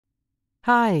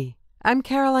"Hi, I'm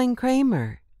Caroline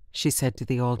Kramer," she said to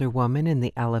the older woman in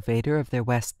the elevator of their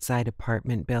West Side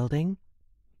apartment building.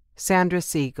 "Sandra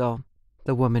Siegel,"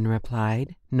 the woman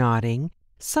replied, nodding,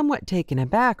 somewhat taken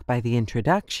aback by the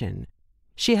introduction.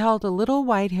 She held a little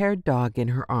white-haired dog in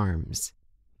her arms.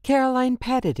 Caroline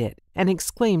petted it and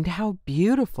exclaimed how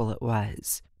beautiful it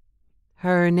was.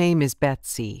 "Her name is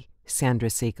Betsy," Sandra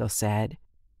Siegel said.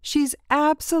 "She's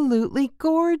absolutely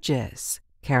gorgeous,"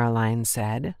 Caroline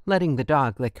said, letting the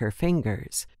dog lick her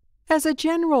fingers. As a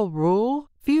general rule,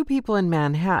 few people in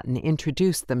Manhattan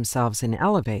introduced themselves in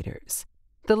elevators.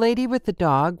 The lady with the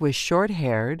dog was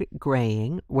short-haired,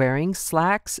 graying, wearing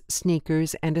slacks,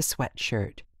 sneakers, and a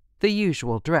sweatshirt, the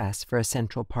usual dress for a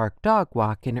Central Park dog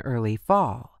walk in early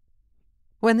fall.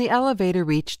 When the elevator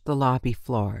reached the lobby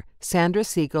floor, Sandra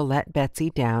Siegel let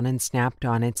Betsy down and snapped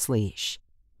on its leash.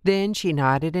 Then she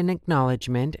nodded in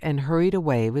acknowledgement and hurried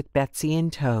away with Betsy in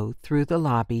tow through the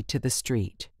lobby to the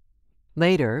street.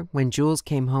 Later, when Jules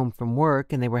came home from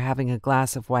work and they were having a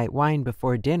glass of white wine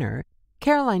before dinner,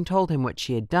 Caroline told him what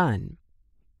she had done.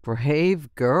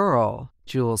 "Brave girl,"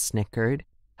 Jules snickered,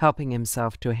 helping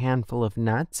himself to a handful of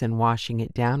nuts and washing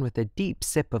it down with a deep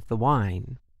sip of the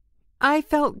wine. "I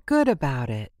felt good about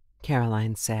it,"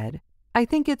 Caroline said. "I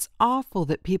think it's awful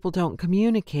that people don't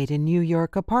communicate in New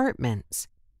York apartments.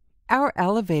 Our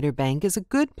elevator bank is a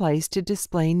good place to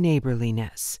display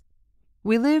neighborliness.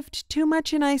 We lived too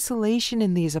much in isolation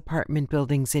in these apartment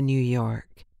buildings in New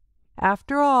York.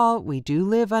 After all, we do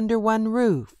live under one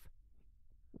roof."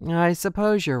 "I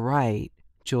suppose you're right,"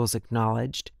 Jules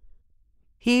acknowledged.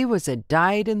 He was a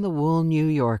dyed-in-the-wool New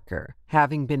Yorker,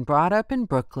 having been brought up in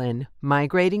Brooklyn,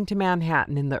 migrating to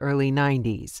Manhattan in the early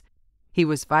 90s. He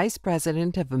was vice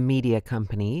president of a media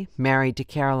company, married to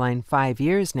Caroline 5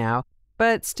 years now,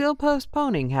 but still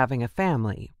postponing having a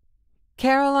family.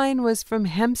 Caroline was from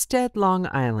Hempstead, Long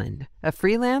Island, a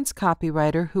freelance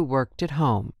copywriter who worked at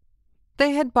home.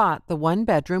 They had bought the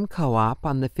one-bedroom co-op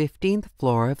on the 15th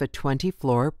floor of a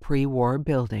 20-floor pre-war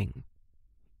building.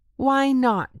 "Why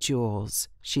not, Jules?"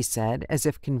 she said, as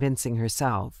if convincing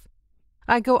herself.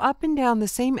 "I go up and down the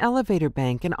same elevator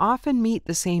bank and often meet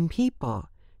the same people.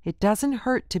 It doesn't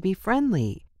hurt to be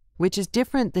friendly, which is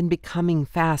different than becoming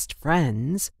fast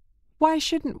friends. Why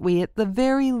shouldn't we at the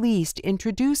very least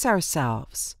introduce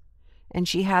ourselves?" And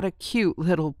she had a cute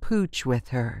little pooch with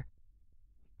her.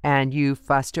 "And you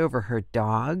fussed over her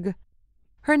dog?"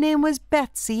 "Her name was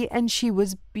Betsy, and she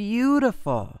was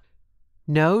beautiful."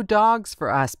 "No dogs for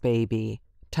us, baby.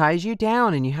 Ties you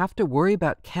down and you have to worry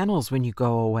about kennels when you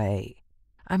go away."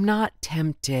 "I'm not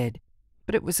tempted,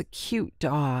 but it was a cute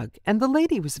dog, and the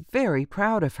lady was very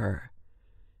proud of her."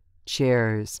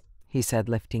 "Cheers," he said,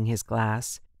 lifting his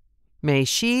glass. "May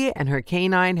she and her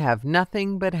canine have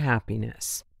nothing but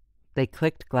happiness." They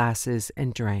clicked glasses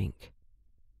and drank.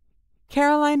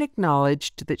 Caroline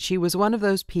acknowledged that she was one of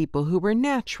those people who were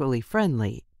naturally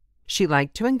friendly. She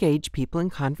liked to engage people in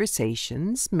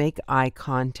conversations, make eye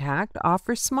contact,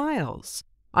 offer smiles.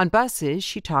 On buses,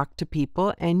 she talked to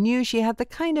people and knew she had the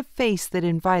kind of face that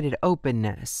invited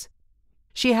openness.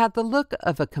 She had the look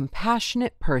of a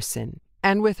compassionate person,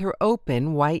 and with her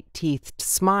open, white-teethed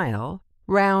smile,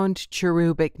 round,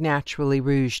 cherubic, naturally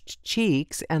rouged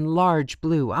cheeks, and large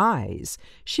blue eyes,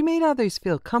 she made others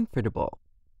feel comfortable.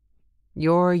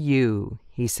 "You're you,"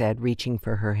 he said, reaching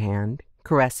for her hand,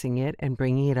 caressing it and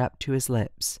bringing it up to his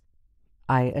lips.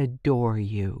 "I adore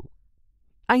you."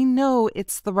 "I know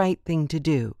it's the right thing to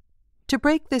do, to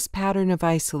break this pattern of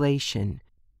isolation.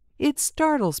 It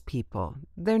startles people.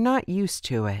 They're not used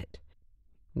to it."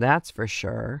 "That's for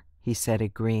sure," he said,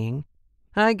 agreeing.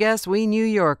 "I guess we New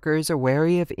Yorkers are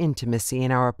wary of intimacy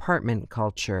in our apartment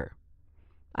culture."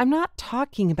 "I'm not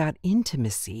talking about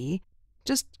intimacy,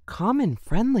 just common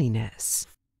friendliness."